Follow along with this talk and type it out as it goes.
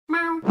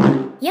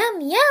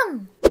Yum,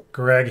 yum!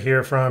 Greg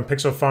here from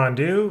Pixel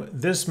Fondue.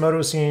 This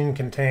moto scene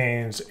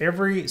contains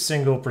every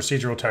single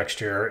procedural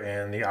texture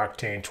in the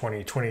Octane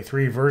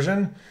 2023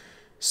 version.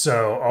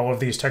 So all of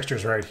these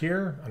textures right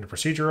here under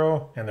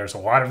Procedural, and there's a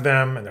lot of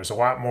them, and there's a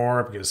lot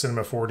more because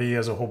Cinema 4D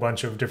has a whole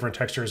bunch of different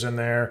textures in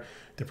there.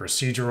 The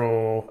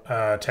procedural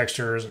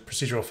textures,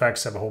 procedural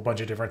effects have a whole bunch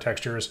of different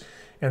textures,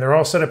 and they're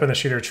all set up in the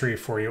shader tree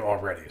for you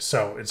already.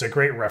 So it's a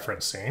great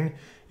reference scene.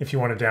 If you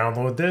want to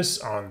download this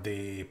on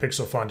the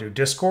Pixel Fondue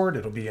Discord,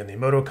 it'll be in the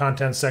Moto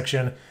content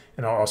section,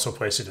 and I'll also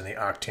place it in the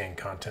Octane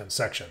content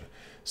section.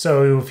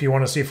 So if you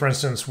want to see, for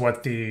instance,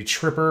 what the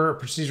Tripper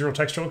procedural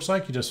texture looks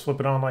like, you just flip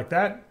it on like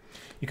that.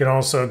 You can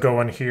also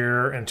go in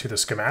here into the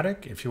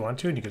schematic if you want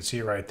to, and you can see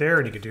it right there,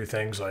 and you can do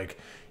things like,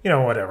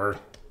 whatever,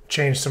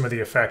 change some of the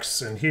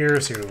effects in here,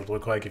 see what it would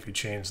look like if you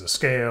change the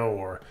scale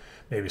or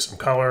maybe some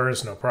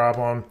colors, no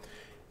problem.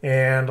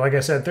 And like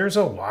I said, there's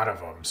a lot of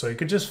them. So you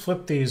could just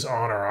flip these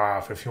on or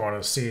off if you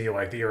want to see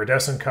like the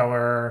iridescent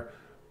color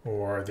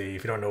or if you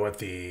don't know what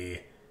the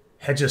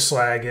hedges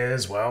slag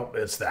is, well,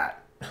 it's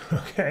that.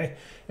 Okay.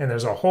 And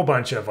there's a whole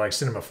bunch of like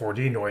Cinema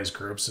 4D noise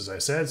groups, as I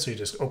said. So you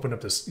just open up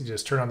this, you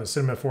just turn on the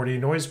Cinema 4D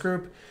noise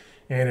group.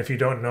 And if you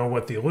don't know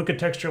what the Luca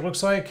texture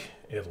looks like,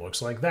 it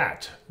looks like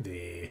that.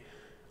 The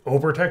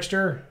Ober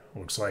texture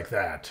looks like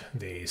that.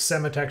 The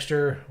Sema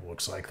texture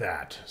looks like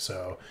that.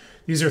 So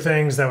these are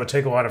things that would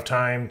take a lot of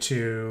time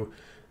to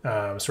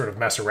sort of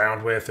mess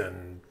around with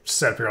and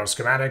set up your own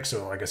schematic.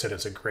 So like I said,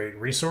 it's a great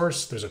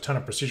resource. There's a ton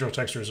of procedural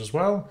textures as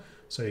well.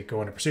 So you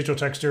go into procedural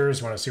textures,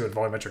 you want to see what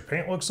volumetric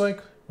paint looks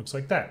like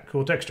that.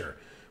 Cool texture.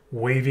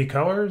 Wavy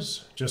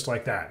colors, just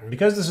like that. And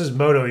because this is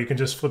Moto, you can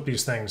just flip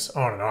these things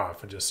on and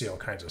off and just see all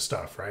kinds of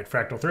stuff, right?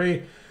 Fractal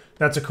 3,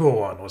 that's a cool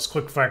one. Let's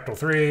click Fractal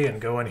 3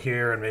 and go in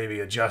here and maybe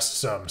adjust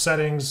some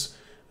settings.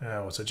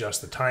 Let's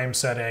adjust the time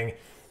setting.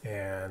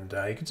 And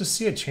you can just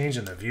see a change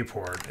in the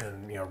viewport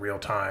in real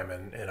time,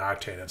 and in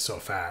Octane it's so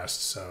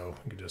fast. So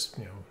you can just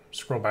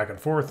scroll back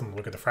and forth and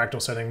look at the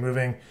fractal setting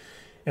moving.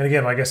 And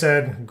again, like I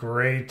said,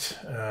 great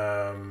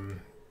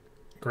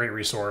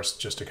resource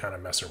just to kind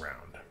of mess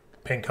around.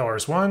 Paint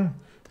colors 1,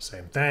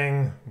 same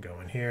thing. Go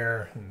in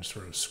here and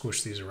sort of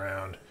squish these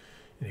around,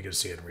 and you can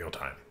see it in real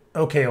time.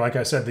 Okay, like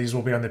I said, these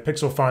will be on the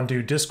Pixel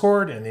Fondue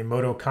Discord and the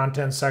Moto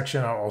content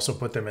section. I'll also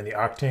put them in the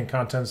Octane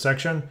content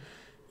section.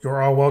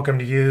 You're all welcome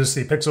to use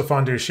the Pixel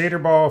Fondue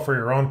shaderball for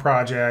your own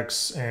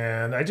projects.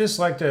 And I just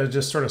like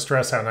to sort of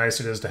stress how nice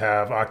it is to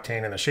have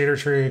Octane in the shader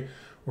tree,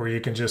 where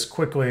you can just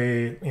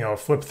quickly,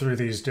 flip through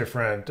these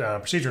different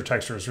procedural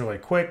textures really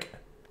quick,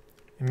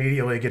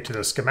 immediately get to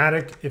the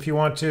schematic if you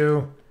want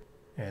to,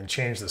 and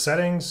change the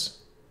settings.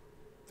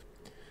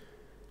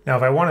 Now,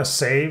 if I want to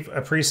save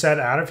a preset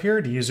out of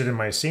here to use it in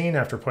my scene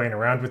after playing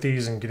around with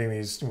these and getting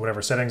these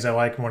whatever settings I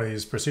like in one of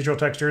these procedural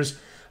textures,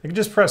 I can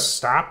just press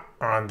stop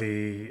on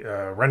the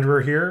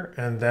renderer here,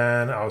 and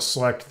then I'll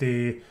select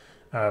the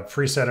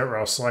preset, or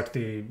I'll select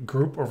the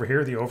group over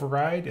here, the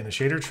override in the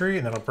shader tree,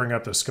 and then I'll bring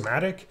up the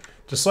schematic.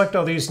 To select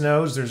all these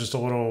nodes, there's just a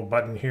little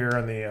button here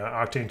on the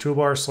Octane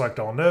toolbar, select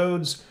all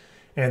nodes,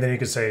 and then you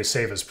can say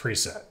save as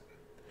preset.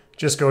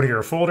 Just go to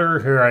your folder.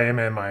 Here I am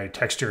in my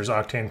textures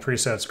Octane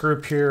presets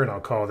group here, and I'll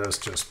call this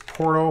just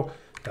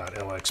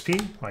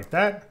portal.lxp like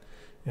that.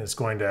 And it's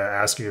going to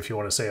ask you if you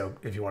want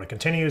to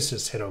continue, so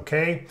just hit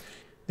OK.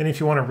 Then if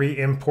you want to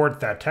re-import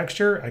that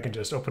texture, I can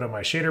just open up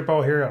my shader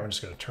ball here. I'm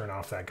just going to turn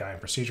off that guy in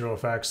procedural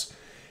effects.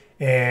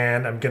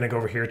 And I'm going to go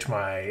over here to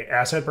my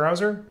asset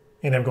browser,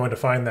 and I'm going to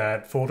find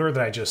that folder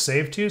that I just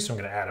saved to. So I'm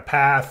going to add a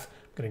path.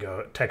 I'm going to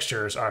go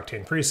textures,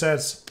 Octane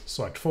presets,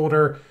 select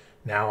folder.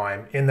 Now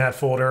I'm in that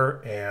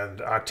folder, and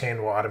Octane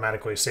will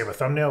automatically save a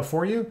thumbnail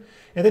for you.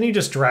 And then you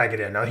just drag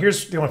it in. Now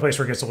here's the only place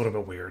where it gets a little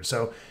bit weird.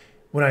 So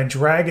when I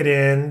drag it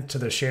in to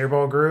the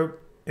shaderball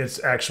group,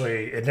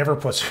 it never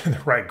puts it in the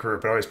right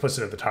group. It always puts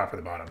it at the top or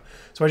the bottom.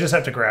 So I just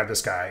have to grab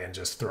this guy and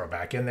just throw it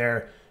back in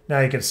there.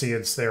 Now you can see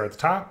it's there at the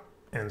top.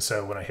 And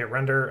so when I hit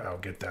render, I'll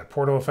get that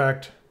portal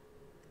effect.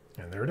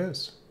 And there it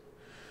is.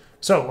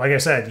 So like I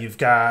said, you've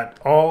got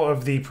all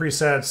of the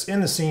presets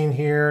in the scene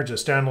here.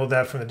 Just download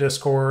that from the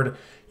Discord.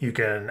 You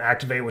can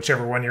activate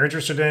whichever one you're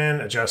interested in,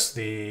 adjust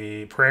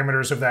the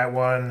parameters of that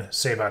one,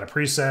 save out a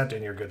preset,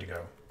 and you're good to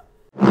go.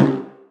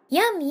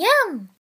 Yum, yum!